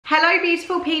Hello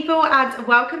beautiful people and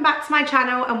welcome back to my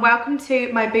channel and welcome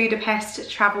to my Budapest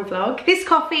travel vlog. This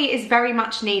coffee is very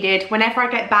much needed. Whenever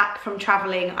I get back from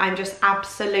traveling, I'm just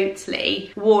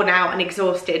absolutely worn out and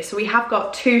exhausted. So we have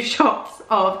got 2 shots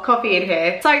of coffee in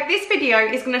here. So this video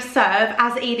is going to serve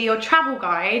as either your travel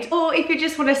guide or if you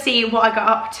just want to see what I got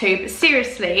up to. But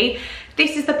seriously,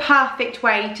 this is the perfect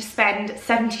way to spend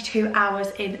 72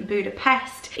 hours in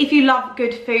Budapest. If you love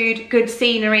good food, good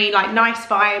scenery, like nice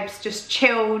vibes, just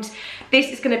chilled,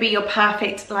 this is going to be your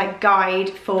perfect guide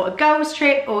for a girls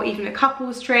trip or even a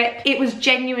couples trip. It was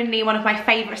genuinely one of my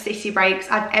favourite city breaks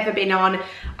I've ever been on.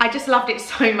 I just loved it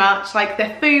so much. Like,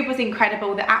 the food was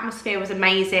incredible, the atmosphere was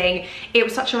amazing, it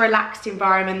was such a relaxed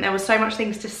environment, there was so much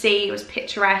things to see, it was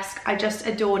picturesque. I just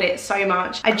adored it so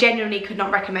much. I genuinely could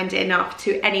not recommend it enough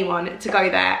to anyone to go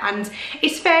there, and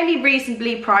it's fairly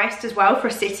reasonably priced as well for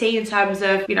a city in terms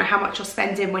of, you know, how much you're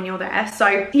spending when you're there.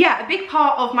 So yeah, a big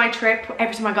part of my trip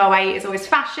every time I go away is always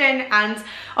fashion and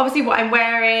obviously what I'm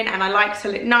wearing, and I like to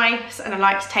look nice and I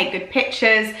like to take good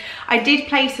pictures. I did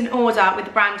place an order with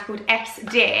a brand called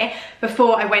SD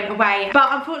before I went away, but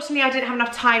unfortunately I didn't have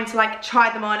enough time to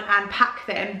try them on and pack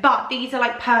them. But these are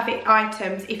perfect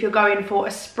items if you're going for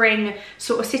a spring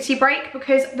sort of city break,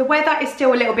 because the weather is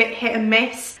still a little bit hit and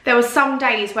miss. There was some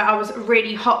days where I was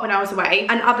really hot when I was away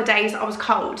and other days I was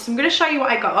cold. So I'm going to show you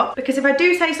what I got, because if I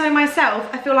do say so myself,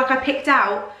 I feel like I picked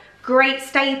out great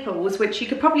staples which you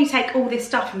could probably take all this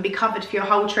stuff and be covered for your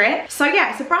whole trip. So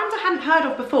yeah, it's a brand I hadn't heard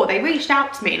of before. They reached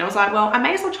out to me and I was like, well, I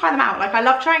may as well try them out. I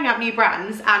love trying out new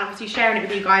brands and obviously sharing it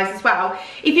with you guys as well.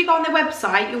 If you go on their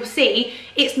website, you'll see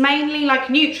it's mainly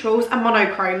neutrals and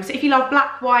monochromes. So if you love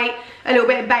black, white, a little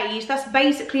bit of beige, that's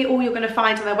basically all you're going to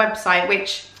find on their website,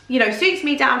 which, you know, suits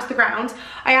me down to the ground.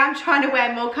 I am trying to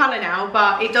wear more colour now,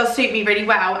 but it does suit me really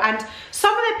well. And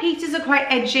some of their pieces are quite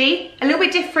edgy, a little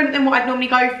bit different than what I'd normally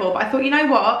go for, but I thought, you know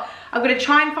what, I'm going to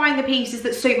try and find the pieces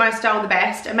that suit my style the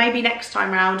best, and maybe next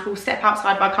time round we'll step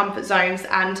outside of our comfort zones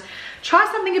and try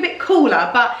something a bit cooler.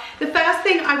 But the first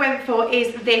thing I went for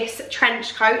is this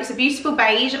trench coat. It's a beautiful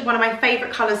beige, one of my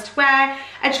favourite colours to wear.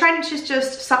 A trench is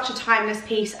just such a timeless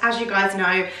piece, as you guys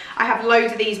know. I have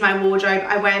loads of these in my wardrobe.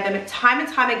 I wear them time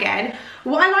and time again.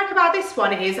 What I like about this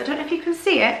one is, I don't know if you can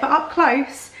see it, but up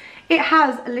close, it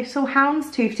has a little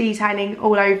houndstooth detailing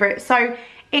all over it. So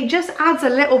it just adds a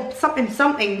little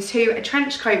something to a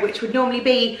trench coat, which would normally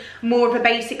be more of a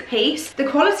basic piece. The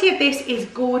quality of this is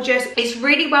gorgeous. It's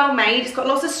really well made. It's got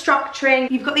lots of structuring.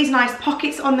 You've got these nice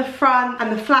pockets on the front and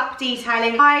the flap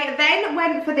detailing. I then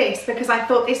went for this because I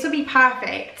thought this would be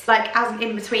perfect, as an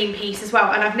in-between piece as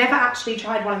well. And I've never actually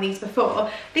tried one of these before.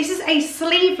 This is a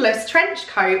sleeveless trench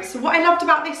coat. So what I loved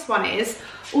about this one is,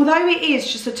 although it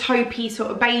is just a taupey sort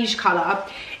of beige colour,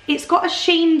 it's got a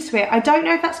sheen to it. I don't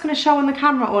know if that's going to show on the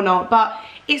camera or not, but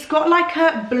it's got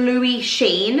a bluey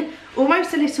sheen,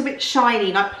 almost a little bit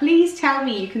shiny. Please tell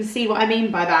me you can see what I mean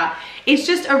by that. It's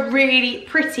just a really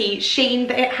pretty sheen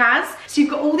that it has. So you've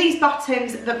got all these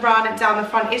buttons that run down the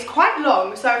front. It's quite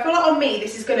long, so I feel like on me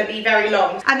this is going to be very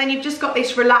long. And then you've just got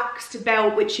this relaxed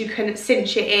belt which you can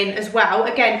cinch it in as well.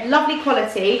 Again, lovely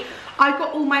quality. I've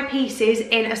got all my pieces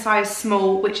in a size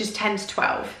small, which is 10 to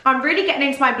 12. I'm really getting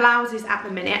into my blouses at the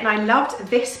minute, and I loved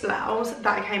this blouse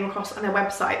that I came across on their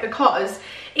website because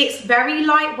it's very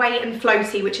lightweight and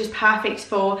floaty, which is perfect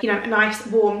for, you know, a nice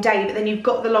warm day. But then you've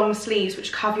got the long sleeves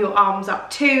which cover your arms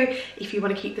up too if you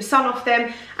want to keep the sun off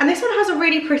them. And this one has a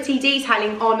really pretty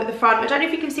detailing on the front. I don't know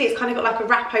if you can see, it's kind of got a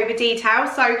wrap over detail.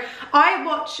 So I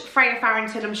watch Freya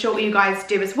Farrington, I'm sure you guys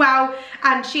do as well,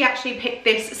 and she actually picked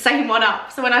this same one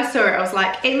up. So when I saw it, I was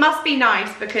like, it must be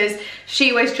nice, because she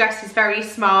always dresses very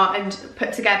smart and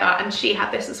put together, and she had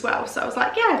this as well. So I was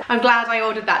like, yeah, I'm glad I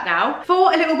ordered that now.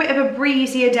 For a little bit of a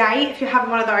breezier day, if you're having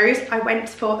one of those, I went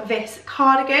for this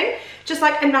cardigan. Just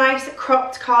a nice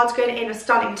cropped cardigan in a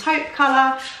stunning taupe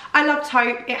colour. I love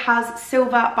taupe. It has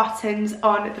silver buttons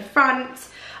on the front.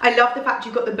 I love the fact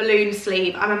you've got the balloon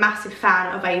sleeve. I'm a massive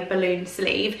fan of a balloon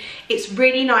sleeve. It's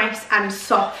really nice and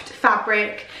soft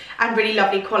fabric and really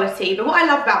lovely quality. But what I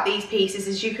love about these pieces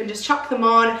is you can just chuck them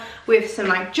on with some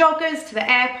joggers to the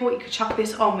airport. You could chuck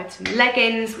this on with some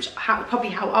leggings, which probably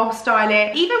how I'll style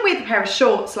it. Even with a pair of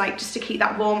shorts, just to keep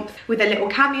that warmth, with a little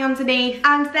cami underneath.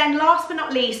 And then last but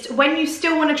not least, when you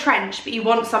still want a trench but you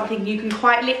want something you can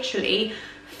quite literally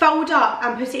fold up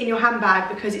and put it in your handbag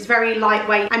because it's very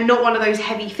lightweight and not one of those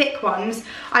heavy thick ones,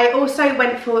 I also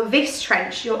went for this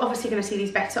trench. You're obviously going to see these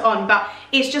better on, but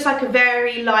it's just a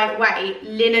very lightweight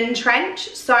linen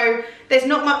trench. So There's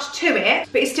not much to it,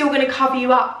 but it's still going to cover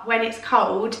you up when it's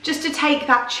cold, just to take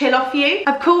that chill off you.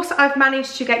 Of course, I've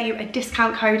managed to get you a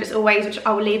discount code as always, which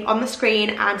I will leave on the screen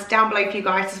and down below for you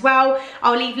guys as well.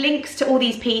 I'll leave links to all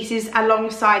these pieces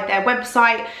alongside their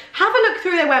website. Have a look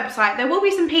through their website. There will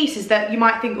be some pieces that you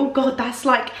might think, oh God, that's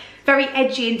like very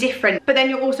edgy and different, but then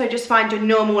you'll also just find your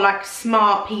normal like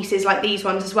smart pieces like these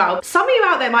ones as well. Some of you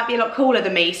out there might be a lot cooler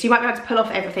than me, so you might be able to pull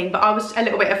off everything, but I was a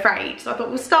little bit afraid, so I thought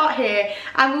we'll start here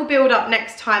and we'll build up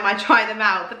next time I try them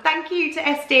out. But thank you to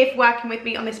SD for working with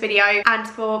me on this video and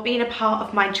for being a part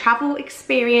of my travel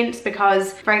experience,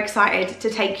 because I'm very excited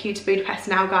to take you to Budapest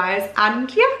now, guys.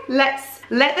 And yeah, let's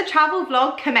let the travel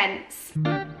vlog commence.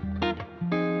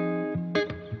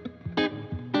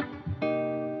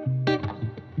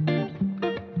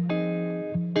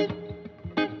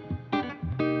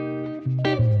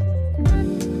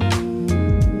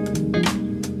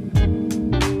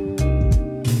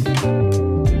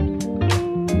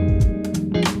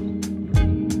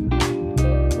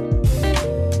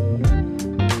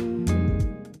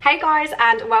 Hey guys,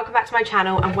 and welcome back to my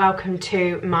channel and welcome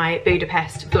to my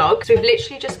Budapest vlog. So we've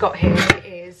literally just got here. It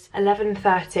is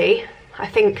 11:30. I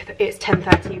think it's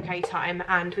 10:30 UK time,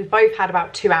 and we've both had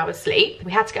about 2 hours sleep.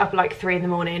 We had to get up at like 3 in the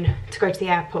morning to go to the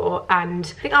airport,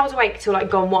 and I think I was awake till like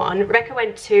gone 1. Rebecca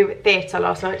went to theatre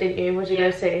last night, didn't you? What did you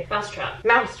go see? Mousetrap.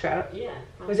 Mousetrap? Yeah.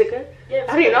 Was it good? Yeah.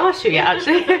 I didn't ask you yet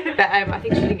actually. But I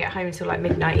think she didn't get home until like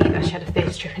midnight either. She had a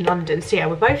theatre trip in London. So yeah,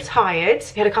 we're both tired.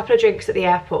 We had a couple of drinks at the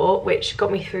airport, which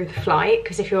got me through the flight,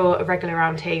 because if you're a regular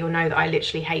around here, you'll know that I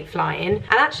literally hate flying.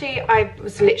 And actually I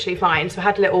was literally flying, so I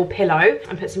had a little pillow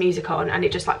and put some music on, and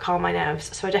it just like calmed my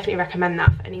nerves. So I definitely recommend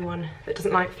that for anyone that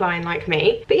doesn't like flying like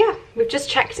me. But yeah, we've just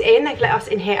checked in. They've let us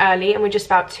in here early and we're just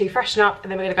about to freshen up,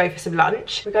 and then we're gonna go for some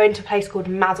lunch. We're going to a place called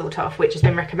HAZELWOODLF, which has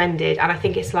been recommended, and I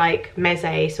think it's like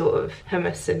meze sort of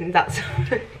hummus, and that's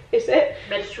is it?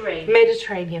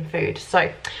 Mediterranean food. So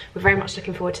we're very much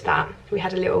looking forward to that. We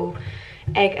had a little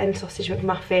egg and sausage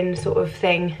McMuffin sort of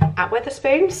thing at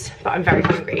Wetherspoons, but I'm very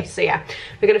hungry. So yeah,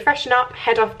 we're gonna freshen up,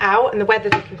 head off out, and the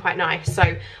weather's looking quite nice.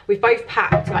 So we've both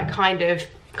packed like kind of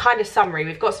summery.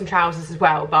 We've got some trousers as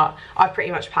well, but I've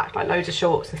pretty much packed like loads of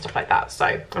shorts and stuff like that,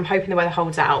 so I'm hoping the weather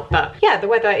holds out. But yeah, the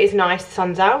weather is nice, the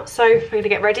sun's out, so we're gonna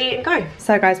get ready and go.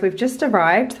 So guys, we've just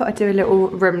arrived. Thought I'd do a little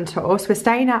room tour. So we're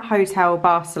staying at Hotel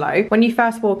Barceló. When you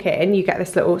first walk in, you get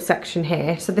this little section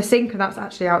here. So the sink, that's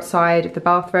actually outside of the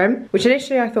bathroom, which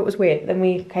initially I thought was weird. Then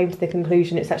we came to the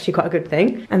conclusion it's actually quite a good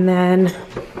thing. And then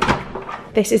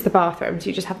this is the bathroom, so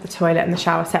you just have the toilet and the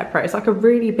shower separate. It's like a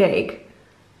really big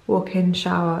walk-in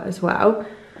shower as well.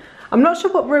 I'm not sure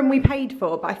what room we paid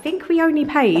for, but I think we only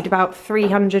paid about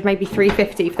 300, maybe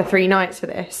 350 for the 3 nights for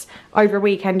this over a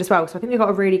weekend as well. So I think we got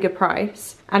a really good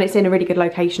price, and it's in a really good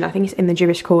location. I think it's in the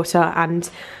Jewish quarter, and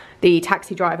the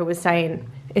taxi driver was saying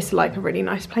it's like a really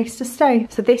nice place to stay.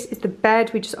 So this is the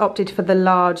bed. We just opted for the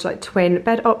large like twin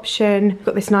bed option.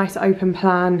 Got this nice open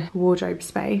plan wardrobe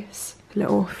space.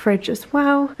 Little fridge as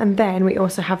well, and then we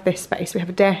also have this space. We have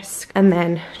a desk and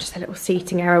then just a little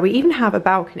seating area. We even have a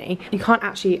balcony. You can't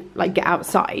actually like get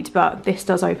outside, but this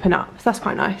does open up, so that's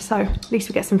quite nice. So at least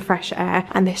we get some fresh air,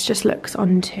 and this just looks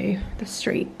onto the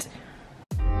street.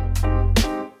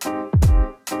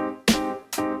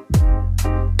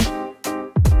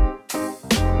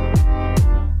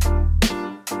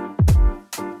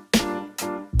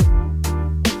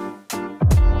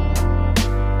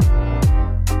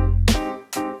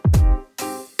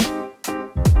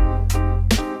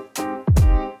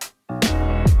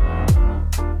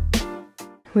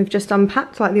 We've just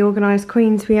unpacked like the organised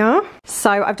queens we are.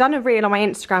 So I've done a reel on my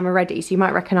Instagram already, so you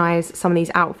might recognise some of these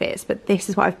outfits, but this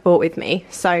is what I've brought with me.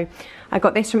 So I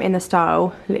got this from In The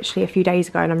Style literally a few days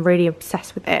ago, and I'm really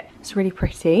obsessed with it. It's really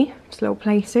pretty, just a little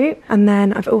play suit. And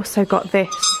then I've also got this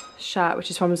shirt,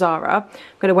 which is from Zara. I'm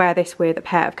gonna wear this with a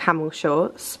pair of camel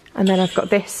shorts. And then I've got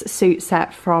this suit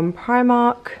set from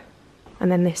Primark,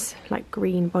 and then this like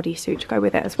green bodysuit to go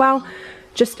with it as well.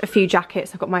 Just a few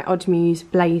jackets. I've got my Odd Muse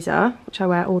blazer, which I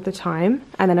wear all the time.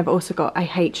 And then I've also got a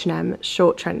H&M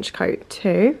short trench coat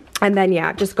too. And then yeah,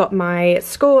 I've just got my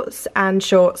skirts and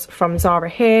shorts from Zara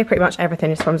here. Pretty much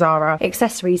everything is from Zara.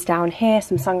 Accessories down here,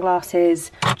 some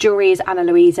sunglasses, jewelry is Ana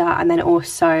Luisa, and then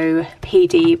also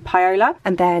PD Paola.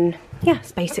 And then yeah,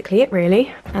 that's basically it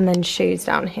really. And then shoes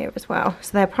down here as well.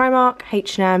 So they're Primark,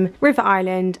 H&M, River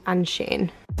Island and Shein.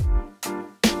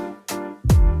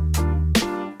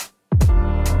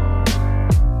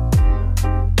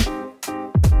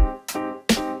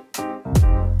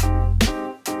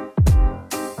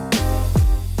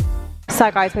 So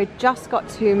guys, we just got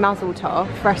to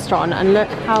HAZELWOODLF restaurant, and look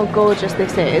how gorgeous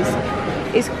this is.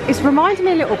 It's reminding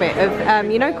me a little bit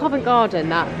of, you know, Covent Garden,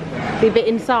 the bit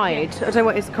inside. I don't know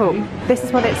what it's called. This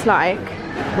is what it's like.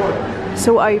 It's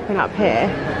all open up here.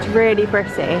 It's really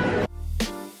pretty.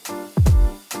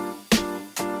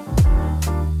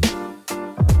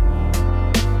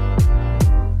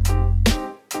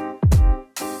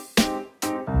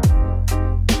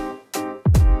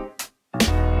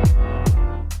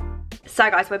 So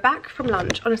guys, we're back from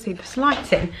lunch. Honestly, this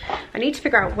lighting, I need to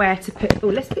figure out where to put, oh,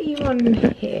 let's put you on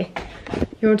here.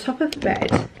 You're on top of the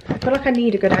bed. I feel like I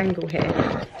need a good angle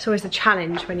here. It's always a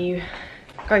challenge when you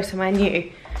go somewhere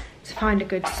new to find a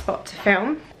good spot to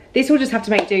film. This will just have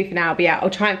to make do for now, but yeah, I'll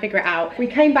try and figure it out. We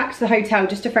came back to the hotel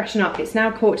just to freshen up. It's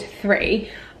now 3:15.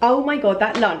 Oh my god,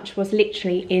 that lunch was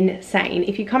literally insane.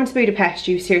 If you come to Budapest,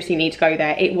 you seriously need to go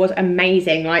there. It was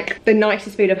amazing, like the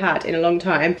nicest food I've had in a long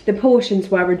time. The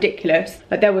portions were ridiculous,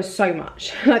 but there was so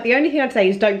much. Like the only thing I'd say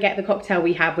is don't get the cocktail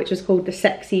we had, which was called the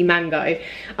Sexy Mango,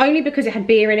 only because it had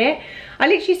beer in it. I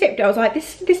literally sipped it, I was like,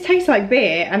 this tastes like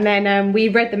beer. And then we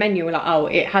read the menu, we're like, oh,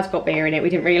 it has got beer in it. We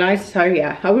didn't realise, so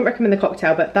yeah, I wouldn't recommend the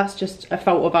cocktail, but that's just a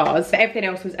fault of ours. But everything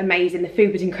else was amazing. The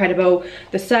food was incredible.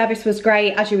 The service was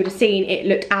great. As you would have seen, it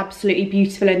looked absolutely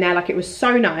beautiful in there. Like it was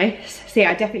so nice. So yeah,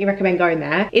 I definitely recommend going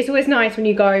there. It's always nice when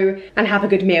you go and have a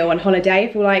good meal on holiday.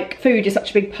 I feel like food is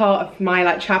such a big part of my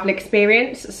like travel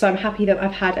experience. So I'm happy that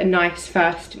I've had a nice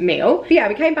first meal. But yeah,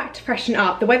 we came back to freshen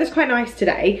up. The weather's quite nice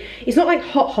today. It's not like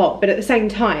hot, but at the same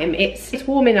time, it's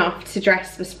warm enough to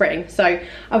dress for spring. So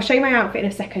I'll show you my outfit in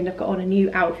a second. I've got on a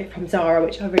new outfit from Zara,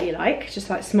 which I really like, just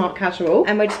like smart casual.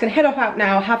 And we're just gonna head off out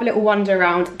now, have a little wander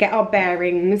around, get our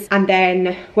bearings, and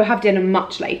then we'll have dinner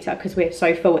much later because we're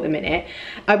so full at the minute.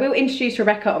 I will introduce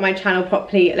Rebecca on my channel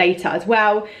properly later as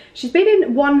well. She's been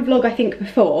in one vlog I think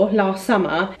before, last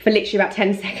summer, for literally about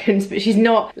 10 seconds, but she's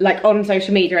not like on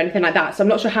social media or anything like that, so I'm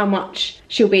not sure how much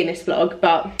she'll be in this vlog,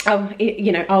 but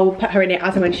you know, I'll put her in it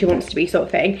as and when she wants to be, sort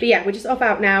of thing. But yeah, we're just off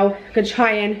out now. Gonna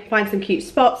try and find some cute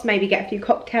spots, maybe get a few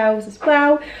cocktails as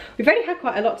well. We've already had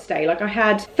quite a lot today. Like I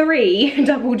had 3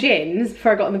 double gins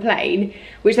before I got on the plane,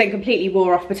 which then completely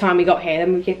wore off by the time we got here.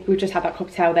 Then we just had that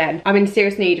cocktail then. I'm in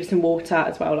serious need of some water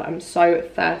as well. Like, I'm so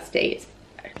thirsty. It's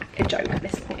a joke at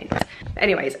this point. But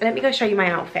anyways, let me go show you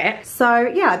my outfit. So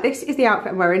yeah, this is the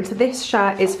outfit I'm wearing. So this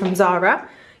shirt is from Zara.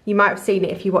 You might have seen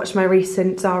it if you watched my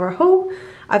recent Zara haul.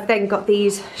 I've then got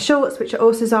these shorts, which are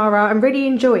also Zara. I'm really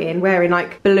enjoying wearing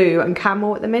like blue and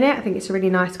camel at the minute. I think it's a really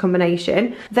nice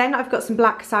combination. Then I've got some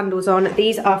black sandals on.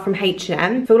 These are from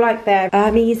H&M. I feel like they're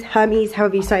Hermes,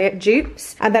 however you say it,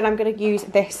 dupes. And then I'm gonna use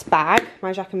this bag,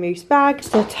 my Jacquemus bag,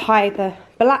 to tie the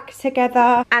black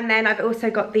together. And then I've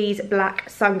also got these black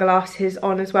sunglasses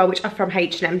on as well, which are from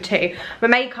H&M too. My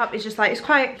makeup is just like, it's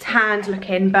quite tanned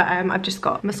looking, but I've just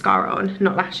got mascara on,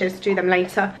 not lashes. Do them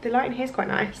later. The lighting here is quite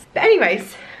nice. But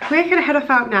anyways, we're gonna head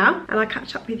off out now and I'll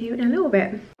catch up with you in a little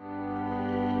bit.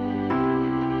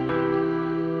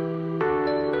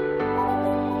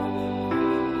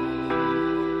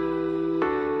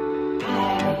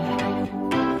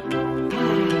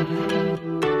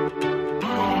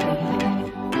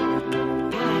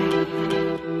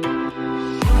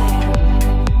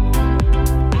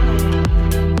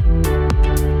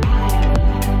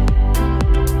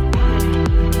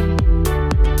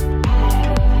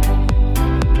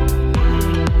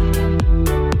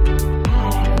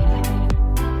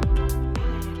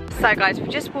 So guys, we've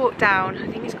just walked down, I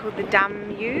think it's called the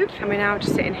Danube, and we're now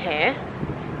just sitting here.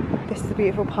 This is the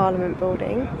beautiful Parliament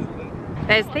building.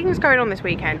 There's things going on this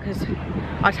weekend because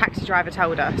our taxi driver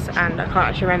told us, and I can't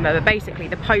actually remember, but basically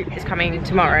the Pope is coming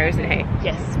tomorrow, isn't he?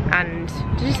 Yes. And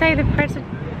did you say the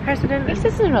president? He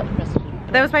says they're not the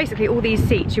president. There was basically all these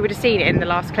seats, you would have seen it in the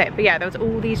last clip, but yeah, there was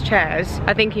all these chairs.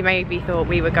 I think he maybe thought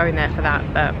we were going there for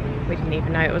that, but we didn't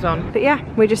even know it was on. But yeah,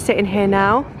 we're just sitting here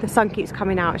now. The sun keeps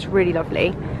coming out, it's really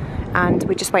lovely. And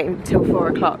we're just waiting until 4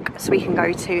 o'clock so we can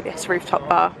go to this rooftop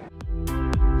bar.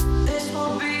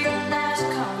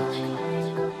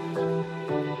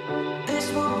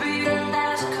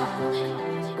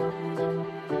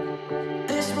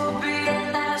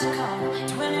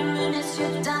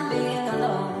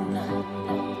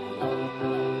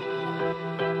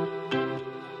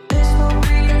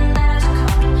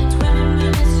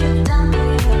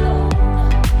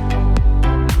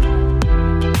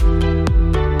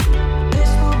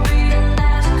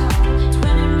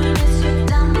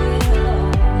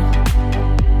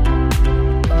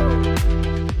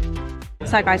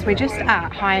 So guys, we're just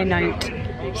at High Note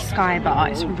Sky Bar.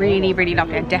 It's really, really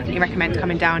lovely. I definitely recommend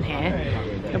coming down here.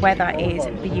 The weather is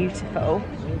beautiful.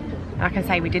 I can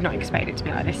say we did not expect it to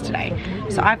be like this today.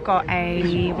 So I've got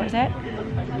a, what is it?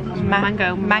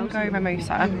 Mango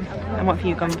mimosa. And what have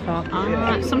you gone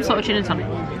for? Some sort of gin and tonic.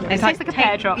 It tastes like a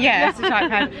pear drop. Yeah, it's a type of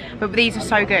pear. But these are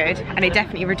so good, and it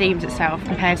definitely redeems itself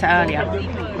compared to earlier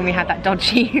when we had that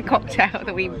dodgy cocktail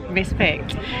that we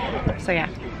mispicked. So yeah,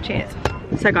 cheers.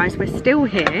 So guys, we're still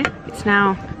here. It's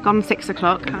now gone 6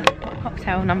 o'clock. What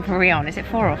cocktail number are we on? Is it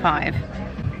 4 or 5?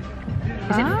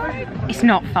 Is it? It's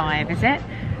not 5, is it?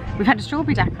 We've had a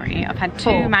strawberry daiquiri. I've had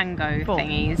 2 mango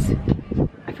thingies.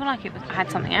 I feel like I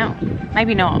had something else.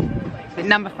 Maybe not. Cocktail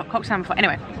number 4.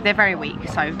 Anyway, they're very weak,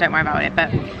 so don't worry about it.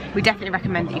 But we definitely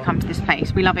recommend that you come to this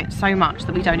place. We love it so much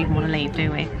that we don't even want to leave,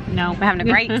 do we? No. We're having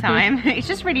a great time. It's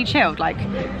just really chilled. Like,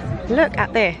 look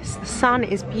at this. The sun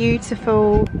is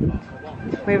beautiful.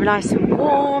 We're nice and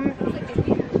warm.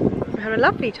 We're having a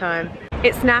lovely time.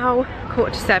 It's now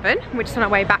 7:15. We're just on our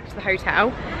way back to the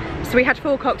hotel. So we had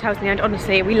 4 cocktails in the end.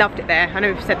 Honestly, we loved it there. I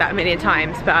know we've said that a million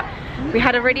times, but we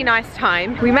had a really nice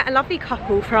time. We met a lovely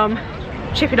couple from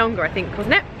Chippinonga, I think,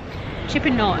 wasn't it?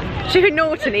 Chipping Norton. Chipping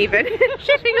Norton even.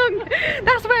 Chippinonga.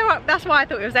 That's why I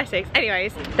thought it was Essex.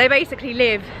 Anyways, they basically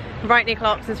live right near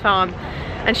Clarkson's farm,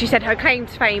 and she said her claim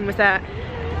to fame was that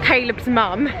Caleb's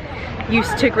mum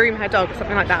used to groom her dog or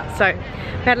something like that. So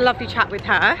we had a lovely chat with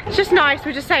her. It's just nice.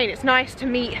 We're just saying it's nice to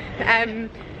meet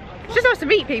it's just nice to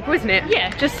meet people, isn't it?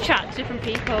 Yeah, just chat to different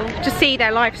people. Just see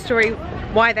their life story,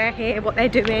 why they're here, what they're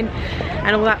doing,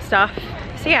 and all that stuff.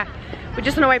 So yeah, we're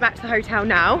just on our way back to the hotel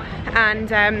now, and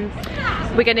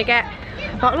we're gonna get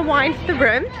a bottle of wine for the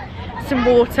room, some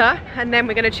water, and then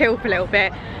we're gonna chill for a little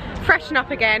bit, freshen up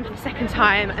again for the second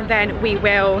time, and then we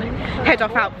will head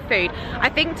off out for food. I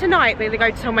think tonight we're gonna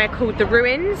go to somewhere called the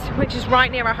Ruins, which is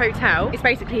right near our hotel. It's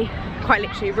basically quite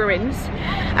literally ruins,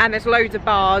 and there's loads of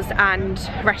bars and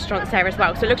restaurants there as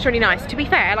well, so it looks really nice. To be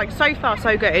fair, like, so far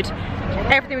so good.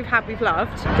 Everything we've had we've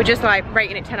loved. We're just like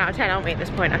rating it 10 out of 10, aren't we, at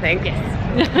this point, I think?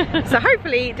 Yes. So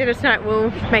hopefully dinner tonight will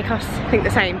make us think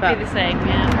the same, but be the same,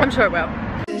 yeah. I'm sure it will.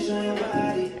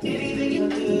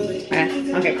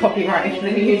 I'll get copyrighted for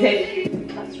the music.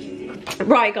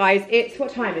 Right guys, it's,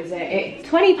 what time is it? It's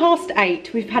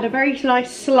 8:20. We've had a very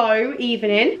nice slow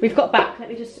evening. We've got back, let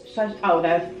me just show, oh,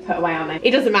 they're put away, aren't they?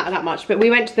 It doesn't matter that much, but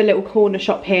we went to the little corner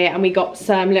shop here and we got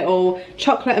some little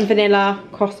chocolate and vanilla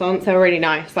croissants. They were really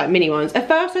nice, like mini ones. At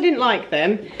first I didn't like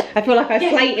them. I feel like I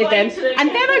slated them, and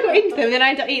then I got into them, and then I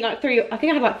ended up eating like 3, I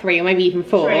think I had like 3 or maybe even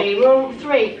 4. 3, we're all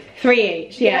 3. 3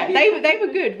 each, yeah. They were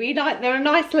good. They were a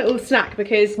nice little snack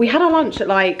because we had our lunch at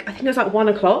like, I think it was like 1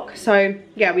 o'clock. So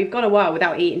yeah, we've gone a while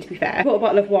without eating, to be fair. I bought a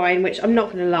bottle of wine, which I'm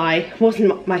not gonna lie,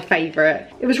 wasn't my favourite.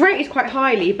 It was rated quite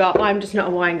highly, but I'm just not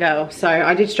a wine girl, so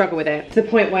I did struggle with it. To the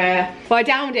point where, well, I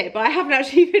downed it, but I haven't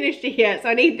actually finished it yet, so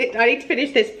I need to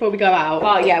finish this before we go out.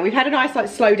 But yeah, we've had a nice like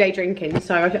slow day drinking,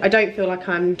 so I don't feel like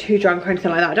I'm too drunk or anything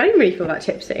like that. I don't even really feel that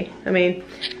tipsy. I mean,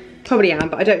 probably am,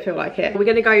 but I don't feel like it. We're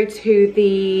gonna go to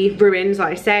the Ruins,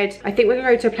 like I said. I think we're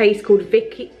gonna go to a place called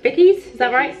Vicky's, is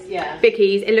that right? Yeah.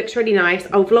 Vicky's, it looks really nice.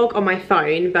 I'll vlog on my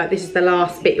phone, but this is the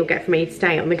last bit you'll get from me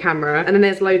today on the camera. And then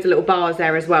there's loads of little bars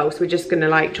there as well, so we're just gonna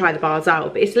like try the bars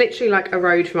out. But it's literally like a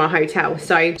road from our hotel.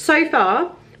 So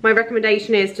far, my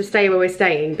recommendation is to stay where we're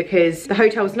staying because the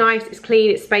hotel's nice, it's clean,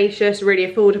 it's spacious, really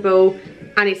affordable,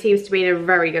 and it seems to be in a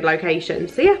very good location.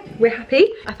 So yeah, we're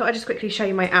happy. I thought I'd just quickly show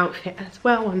you my outfit as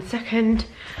well, 1 second.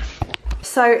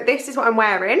 So this is what I'm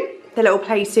wearing, the little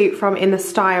play suit from In the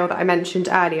Style that I mentioned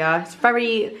earlier. It's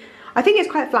very, I think it's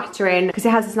quite flattering because it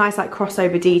has this nice like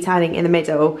crossover detailing in the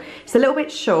middle. It's a little bit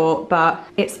short, but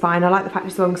it's fine. I like the fact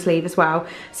it's long sleeve as well.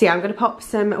 So yeah, I'm gonna pop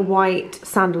some white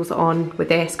sandals on with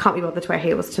this. Can't be bothered to wear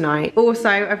heels tonight. Also,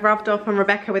 I've rubbed off on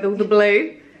Rebecca with all the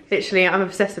blue. Literally, I'm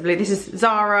obsessed with blue. This is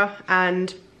Zara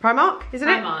and Primark, isn't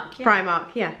it? Primark, yeah. Primark,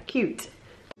 yeah, cute.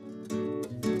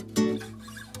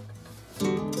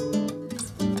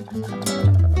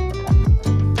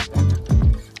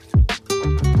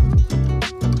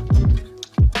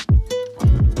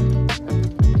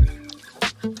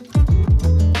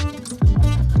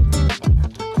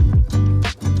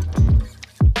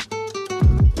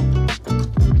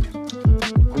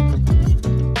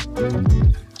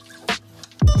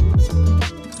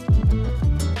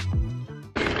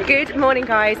 Good morning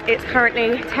guys, it's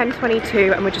currently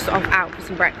 10:22 and we're just off out for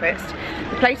some breakfast.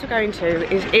 The place we're going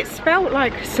to is, it's spelled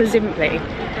like so simply,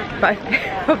 but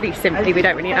probably simply, we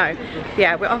don't really know.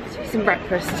 Yeah, we're off for some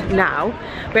breakfast now.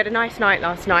 We had a nice night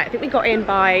last night. I think we got in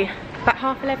by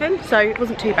about 11:30, so it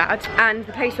wasn't too bad. And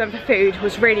the place we went for food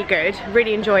was really good,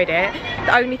 really enjoyed it.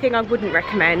 The only thing I wouldn't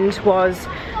recommend was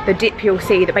the dip you'll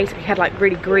see that basically had like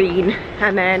really green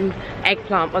and then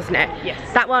eggplant, wasn't it?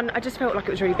 Yes. That one, I just felt like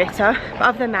it was really bitter. But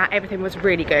other than that, everything was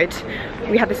really good.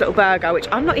 We had this little burger, which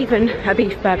I'm not even a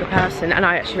beef burger person, and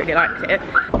I actually really liked it.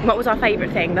 What was our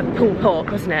favourite thing? The pulled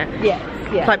pork, wasn't it? Yes,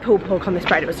 yeah. Like pulled pork on this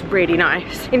bread, it was really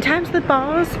nice. In terms of the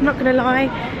bars, I'm not gonna lie,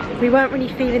 we weren't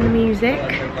really feeling the music.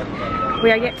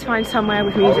 We are yet to find somewhere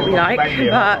with music we like,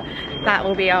 but that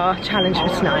will be our challenge for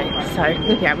tonight. So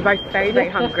yeah, we're both very, very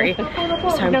hungry, so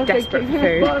I'm desperate for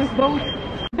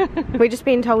food. We're just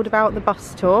being told about the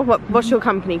bus tour. What's your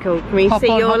company called? Can we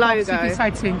see your logo?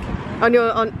 On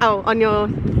your,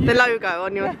 the logo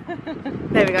on your,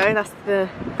 there we go, that's the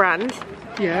brand.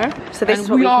 Yeah, so this and is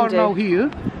what we are can do. now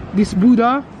here, this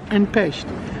Buda and Pest.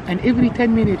 And every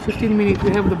 10 minutes, 15 minutes, we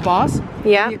have the bus.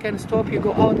 Yeah. You can stop, you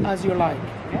go out as you like.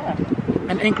 Yeah.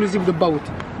 And inclusive the boat,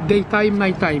 daytime,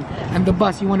 nighttime. And the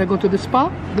bus, you want to go to the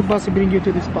spa, the bus will bring you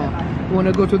to the spa. You want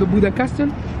to go to the Buda Castle,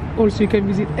 also you can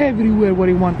visit everywhere where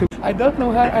you want to. I don't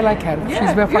know her, I like her. Yeah,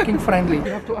 she's very fucking friendly.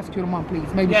 You have to ask your mom, please.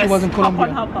 Maybe she was in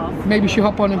Colombia. Hop on, hop off. Maybe she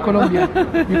hop on in Colombia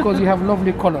because you have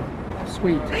lovely color.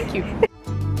 Sweet. Thank you.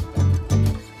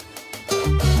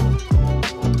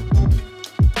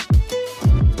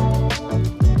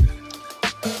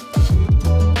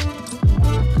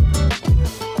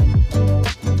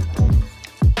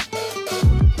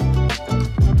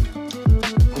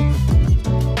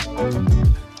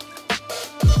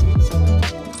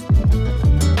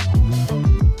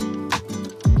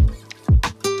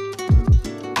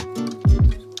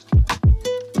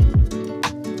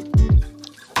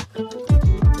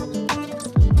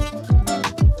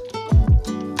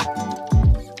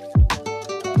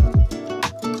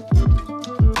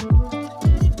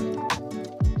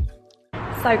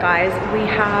 So guys, we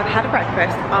have had a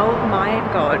breakfast. Oh my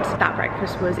god, that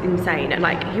breakfast was insane. And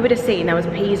like you would have seen, there was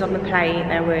peas on the plate,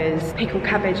 there was pickled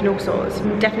cabbage and all sorts.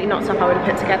 Definitely not stuff I would have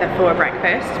put together for a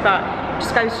breakfast, but it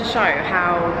just goes to show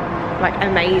how like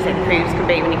amazing foods can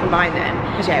be when you combine them.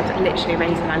 Because yeah, it was literally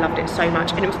amazing. I loved it so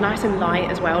much, and it was nice and light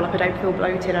as well. Like I don't feel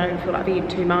bloated, I don't feel like I've eaten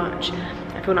too much.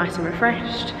 I feel nice and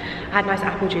refreshed. I had nice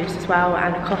apple juice as well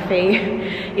and a coffee.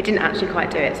 It didn't actually quite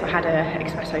do it, so I had an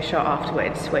espresso shot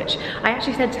afterwards, which I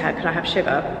actually said to her, could I have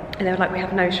sugar? And they were like, we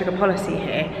have no sugar policy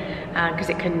here because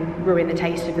it can ruin the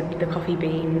taste of the coffee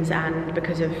beans and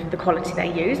because of the quality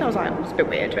they use. I was like, oh, it's a bit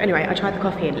weird. But anyway, I tried the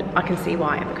coffee and I can see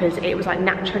why, because it was like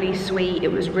naturally sweet.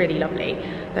 It was really lovely.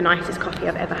 The nicest coffee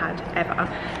I've ever had, ever.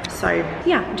 So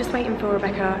yeah, I'm just waiting for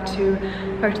Rebecca to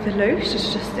go to the loo.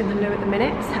 She's just in the loo at the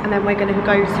minute. And then we're gonna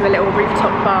go to a little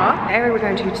rooftop bar. The area we're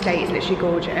going to today is literally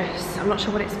gorgeous. I'm not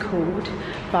sure what it's called,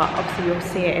 but obviously you'll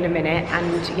see it in a minute.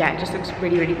 And yeah, it just looks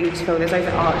really, really beautiful. There's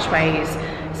open archways,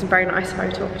 some very nice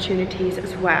photo opportunities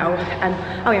as well. And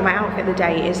oh yeah, my outfit of the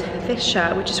day is this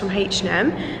shirt, which is from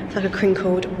H&M. It's like a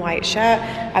crinkled white shirt.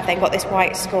 I've then got this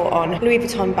white skirt on, Louis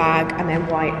Vuitton bag, and then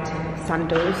white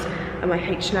sandals, and my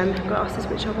H&M glasses,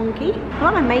 which are wonky.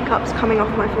 I like my makeup's coming off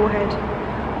my forehead,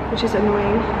 which is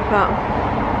annoying, but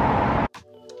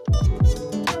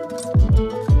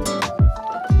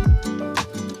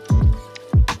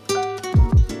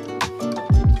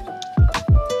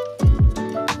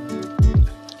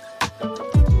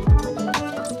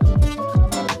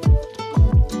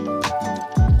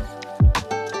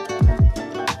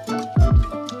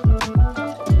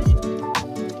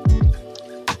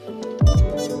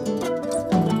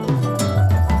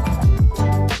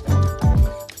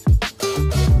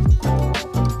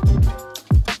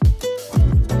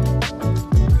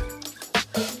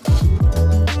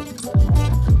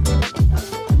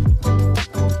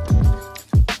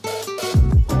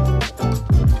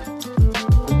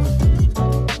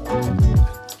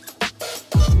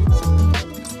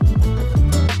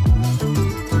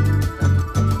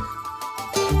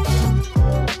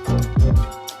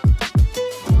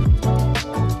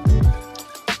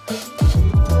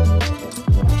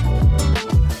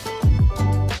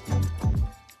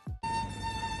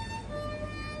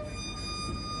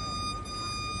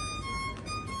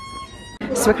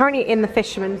so we're currently in the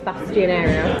Fisherman's Bastion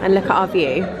area, and look at our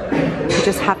view. We're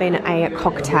just having a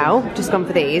cocktail, just gone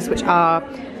for these, which are,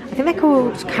 I think they're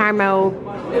called caramel,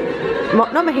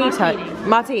 not mojito,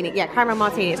 martini, yeah, caramel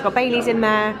martini. It's got Baileys in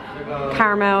there,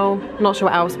 caramel, not sure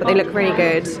what else, but they look really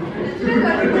good.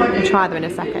 I'll try them in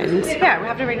a second. Yeah, we're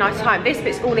having a really nice time. This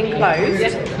bit's all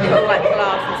enclosed, all like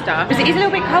glass and stuff. Because it is a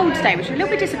little bit cold today, which we're a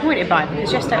little bit disappointed by,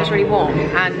 because yesterday was really warm,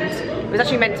 and it was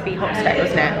actually meant to be hot today,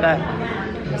 wasn't it? But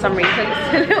for some reason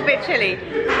it's a little bit chilly.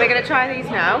 We're gonna try these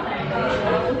now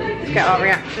to get our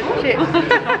reaction. Cheers.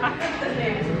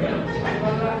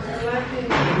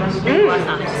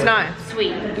 It's nice.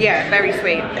 sweet. Yeah, very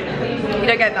sweet. You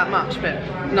don't get that much, but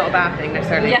not a bad thing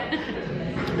necessarily. Yeah.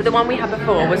 But the one we had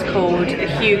before was called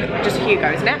just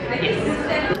Hugo, isn't it?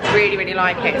 Yes. Really, really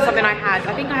like it. It's something I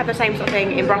think I had the same sort of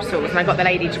thing in Brussels, and I got the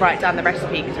lady to write down the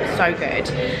recipe because it was so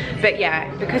good. But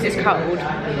yeah, because it's cold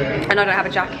and I don't have a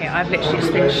jacket, I've literally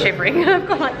just been shivering. I've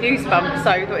got like goosebumps,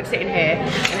 so I thought I'd sit in here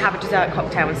and have a dessert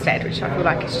cocktail instead, which I feel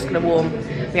like it's just gonna warm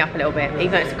me up a little bit,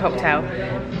 even though it's a cocktail.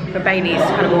 But Bailey's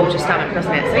kind of warms your stomach,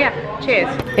 doesn't it? So yeah, cheers.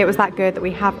 It was that good that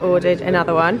we have ordered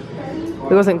another one.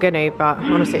 We wasn't gonna, but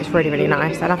honestly it's really, really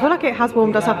nice. And I feel like it has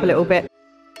warmed us up a little bit.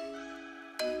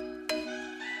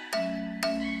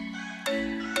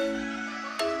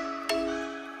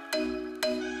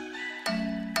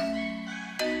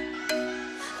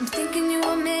 I'm thinking you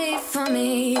were made for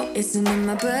me. Isn't it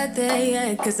my birthday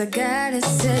yet? Cause I gotta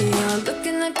say, you're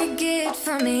looking like a gift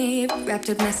for me. Wrapped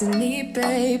up nice and neat,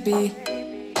 baby.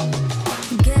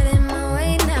 Get in my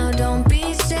way now, don't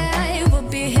be shy. We'll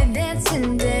be here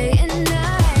dancing day and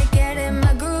night. Get in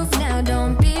my groove now,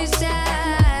 don't be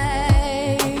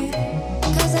shy.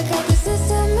 Cause I got this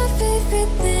list of my favorite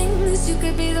things. You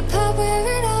could be the part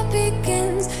where it all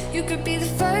begins. You could be the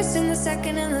first and the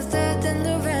second and the third and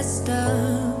the rest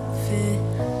of it.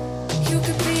 You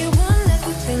could be one of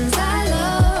the things I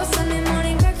love. Sunday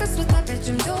morning breakfast with my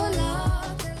bedroom door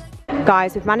locked.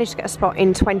 Guys, we've managed to get a spot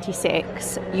in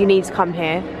 26. You need to come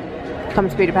here. Come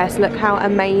to Budapest. Look how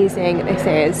amazing this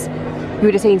is. You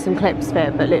would have seen some clips of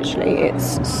it, but literally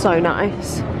it's so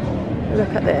nice. Look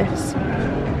at this.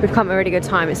 We've come at a really good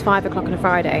time. It's 5 o'clock on a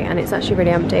Friday and it's actually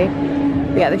really empty.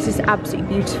 But yeah, this is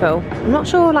absolutely beautiful. I'm not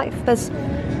sure like if there's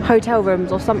hotel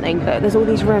rooms or something, but there's all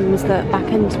these rooms that back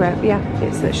into it. But yeah,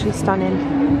 it's literally stunning.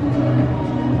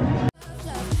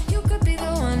 You could be the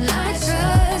one I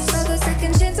trust. For the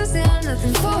second chances, they are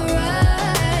nothing for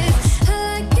us.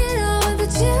 I like it all with the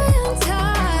cherry on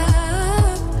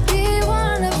top. Be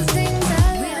one of the things I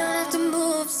love. We don't have to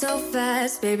move so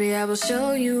fast, baby. I will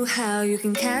show you how you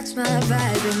can catch my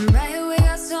vibe. And right away,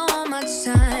 got so much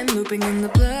time looping in the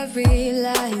blurry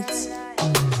lights.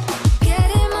 Get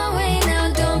in my way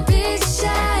now, don't be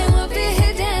shy. We'll be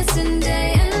here dancing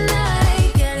day and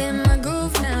night. Get in my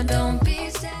groove now, don't be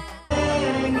shy.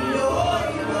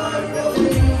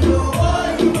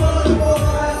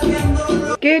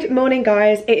 Good morning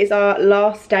guys, it is our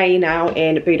last day now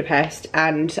in Budapest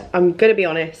and I'm gonna be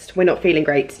honest, we're not feeling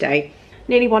great today.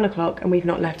 Nearly 1 o'clock and we've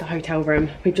not left the hotel room.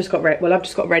 We've just got ready, well I've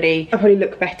just got ready. I probably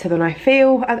look better than I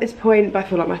feel at this point, but I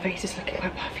feel like my face is looking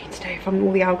quite puffy today from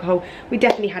all the alcohol. We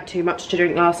definitely had too much to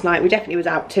drink last night. We definitely was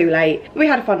out too late. We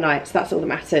had a fun night, so that's all that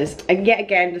matters. And yet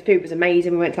again, the food was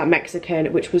amazing. We went to that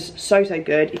Mexican, which was so, so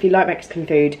good. If you like Mexican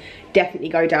food, definitely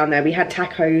go down there. We had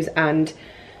tacos and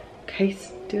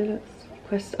quesadillas.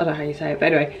 I don't know how you say it, but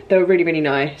anyway, they were really, really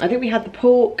nice. I think we had the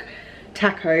pork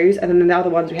tacos and then the other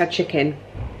ones we had chicken.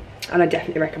 And I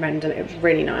definitely recommend it. It was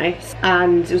really nice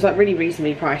and it was like really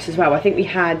reasonably priced as well. I think we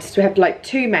had like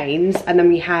 2 mains and then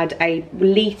we had a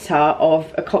litre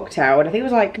of a cocktail and I think it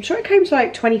was like, I'm sure it came to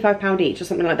like £25 each or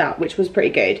something like that, which was pretty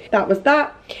good. That was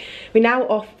that. We're now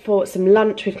off for some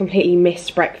lunch. We've completely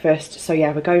missed breakfast, so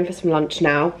yeah, we're going for some lunch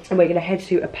now and we're gonna head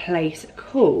to a place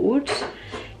called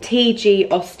TG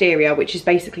Osteria, which is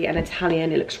basically an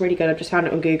Italian. It looks really good. I've just found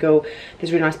it on Google.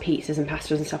 There's really nice pizzas and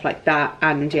pastas and stuff like that,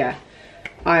 and yeah,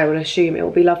 I will assume it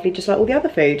will be lovely just like all the other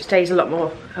food. Today's a lot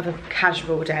more of a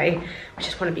casual day. I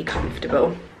just want to be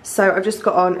comfortable. So I've just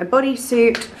got on a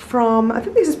bodysuit from, I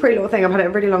think this is a pretty little thing. I've had it a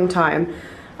really long time.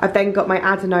 I've then got my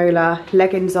Adenola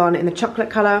leggings on in the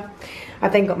chocolate colour.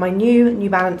 I've then got my New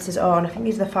Balances on. I think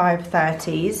these are the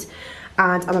 530s.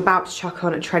 And I'm about to chuck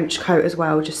on a trench coat as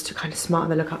well, just to kind of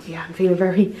smarten the look up. Yeah, I'm feeling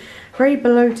very, very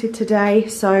bloated today.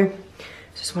 So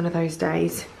it's just one of those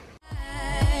days.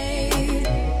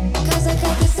 Cause I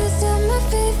got this list of my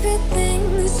favorite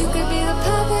things. You could be the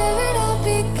part where it all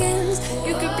begins.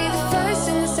 You could be the first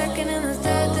and the second and the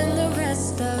third and the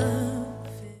rest of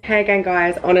it. Hey again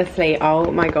guys, honestly, oh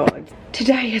my god.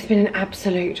 Today has been an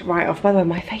absolute write-off. By the way,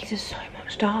 my face is so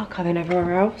much darker than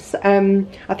everywhere else. I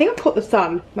think I've caught the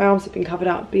sun. My arms have been covered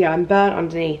up, but yeah, I'm burnt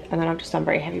underneath and then I've just done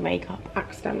very heavy makeup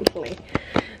accidentally.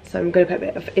 So I'm gonna put a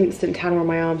bit of instant tanner on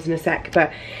my arms in a sec.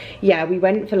 But yeah, we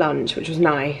went for lunch, which was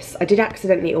nice. I did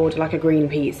accidentally order like a green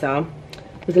pizza.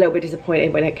 I was a little bit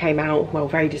disappointed when it came out. Well,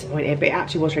 very disappointed, but it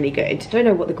actually was really good. I don't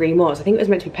know what the green was. I think it was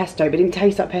meant to be pesto, but it didn't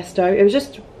taste like pesto. It was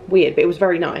just weird, but it was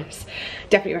very nice.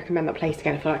 Definitely recommend that place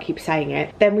again. I feel like I keep saying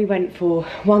it. Then we went for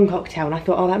one cocktail and I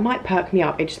thought, oh, that might perk me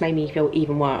up. It just made me feel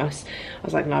even worse. I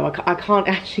was like, no, I can't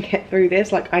actually get through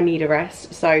this. Like, I need a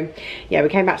rest. So yeah, we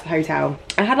came back to the hotel.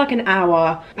 I had like an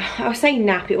hour, I was saying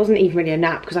nap, it wasn't even really a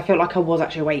nap because I felt like I was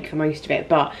actually awake for most of it,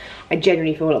 but I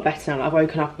genuinely feel a lot better now. I've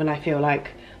woken up and I feel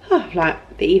like,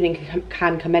 like the evening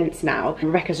can commence now.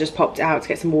 Rebecca's just popped out to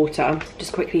get some water,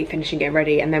 just quickly finishing getting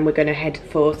ready, and then we're gonna head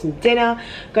for some dinner.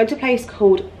 Going to a place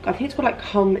called, I think it's called like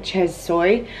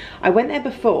HAZELWOODLF. I went there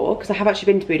before because I have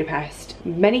actually been to Budapest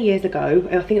many years ago.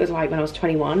 I think it was like when I was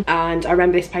 21, and I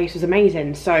remember this place was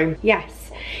amazing. So yes,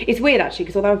 it's weird actually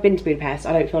because although I've been to Budapest,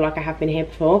 I don't feel like I have been here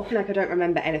before. Like, I don't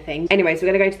remember anything. Anyways, we're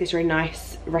gonna go to this really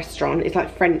nice restaurant. It's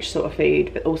like French sort of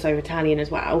food, but also Italian as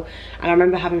well. And I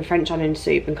remember having French onion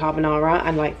soup and carbonara,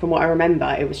 and like from what I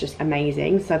remember, it was just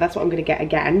amazing. So that's what I'm gonna get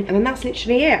again. And then that's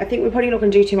literally it. I think we're probably not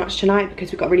gonna do too much tonight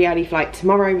because we've got a really early flight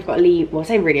tomorrow. We've got to leave, well, I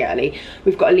say really early.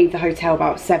 We've got to leave the hotel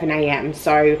about 7 AM.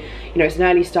 So, you know, it's an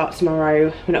early start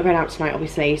tomorrow. We're not going out tonight,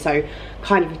 obviously. So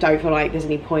kind of don't feel like there's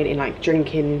any point in like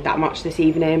drinking that much this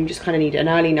evening. Just kind of need an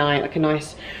early night, like a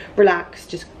nice relax,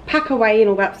 just pack away and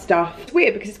all that stuff. It's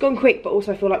weird because it's gone quick, but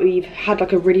also I feel like we've had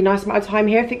like a really nice amount of time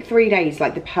here. I think 3 days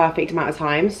like the perfect amount of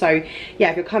time. So yeah,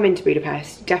 if you're coming to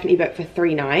Budapest, definitely book for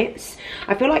 3 nights.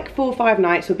 I feel like 4 or 5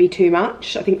 nights would be too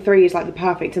much. I think 3 is like the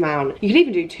perfect amount. You can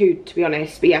even do 2 to be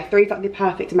honest, but yeah, 3 is like the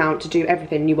perfect amount to do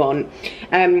everything you want.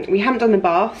 We haven't done the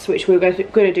baths, which we're going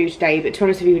to do today, but to be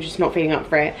honest with you, we're just not feeling up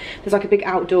for it. There's like a big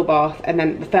outdoor bath and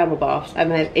then the thermal bath, and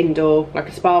then there's indoor, like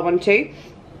a spa one too.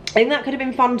 I think that could have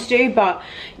been fun to do, but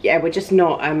yeah, we're just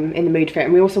not in the mood for it.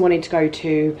 And we also wanted to go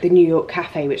to the New York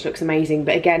cafe, which looks amazing,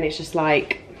 but again, it's just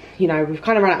like, you know, we've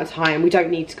kind of run out of time. We don't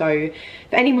need to go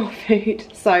for any more food.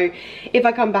 So if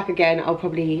I come back again, I'll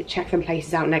probably check some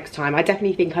places out next time. I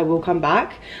definitely think I will come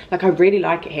back. Like, I really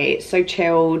like it here. It's so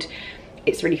chilled.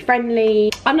 It's really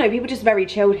friendly. I don't know, people are just very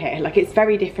chilled here. Like, it's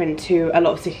very different to a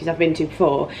lot of cities I've been to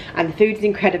before, and the food's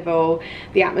incredible.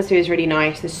 The atmosphere is really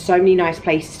nice. There's so many nice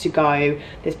places to go.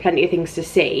 There's plenty of things to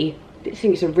see. I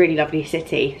think it's a really lovely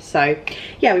city. So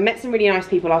yeah, we met some really nice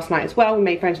people last night as well. We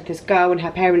made friends with this girl, and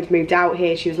her parents moved out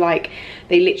here. She was like,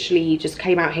 they literally just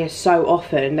came out here so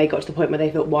often, they got to the point where they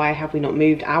thought, why have we not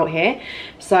moved out here?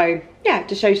 So yeah, it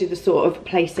just shows you the sort of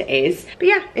place it is. But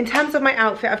yeah, in terms of my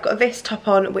outfit, I've got this top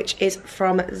on, which is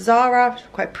from Zara,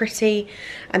 quite pretty.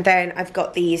 And then I've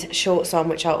got these shorts on,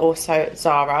 which are also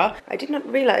Zara. I did not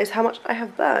realise how much I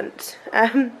have burnt.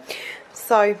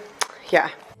 So yeah.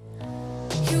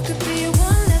 You could be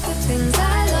one of the things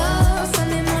I love.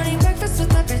 Sunday morning breakfast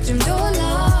with my bedroom door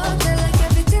locked. I like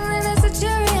everything that has a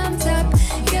cherry on top.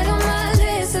 Get on my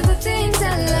list of the things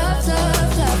I love,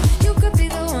 love, love. You could be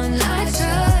the one I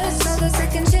trust. All the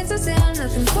second chances say I'm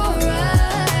nothing for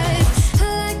right.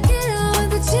 I like it all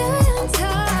with the cherry on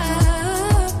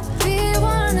top. Be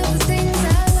one of the things I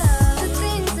love, the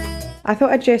things I love. I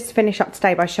thought I'd just finish up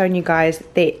today by showing you guys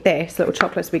this little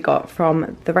chocolates we got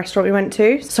from the restaurant we went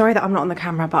to. Sorry that I'm not on the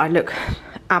camera, but I look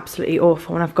absolutely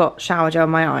awful and I've got shower gel in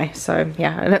my eye. So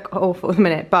yeah, I look awful at the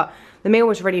minute, but the meal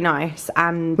was really nice,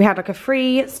 and we had like a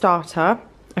free starter,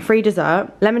 a free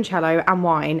dessert, limoncello and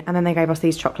wine, and then they gave us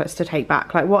these chocolates to take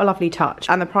back. Like, what a lovely touch.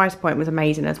 And the price point was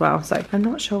amazing as well. So I'm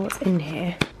not sure what's in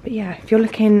here, but yeah, if you're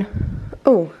looking,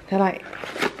 oh, they're like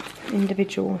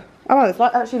individual. Oh, there's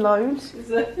like actually loads.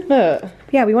 Look.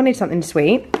 Yeah, we wanted something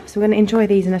sweet, so we're gonna enjoy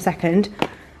these in a second.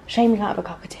 Shame we can't have a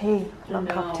cup of tea. Love a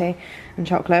cup of tea and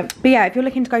chocolate. But yeah, if you're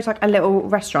looking to go to like a little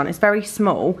restaurant, it's very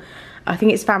small. I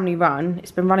think it's family run.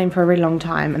 It's been running for a really long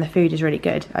time and the food is really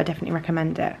good. I definitely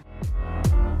recommend it.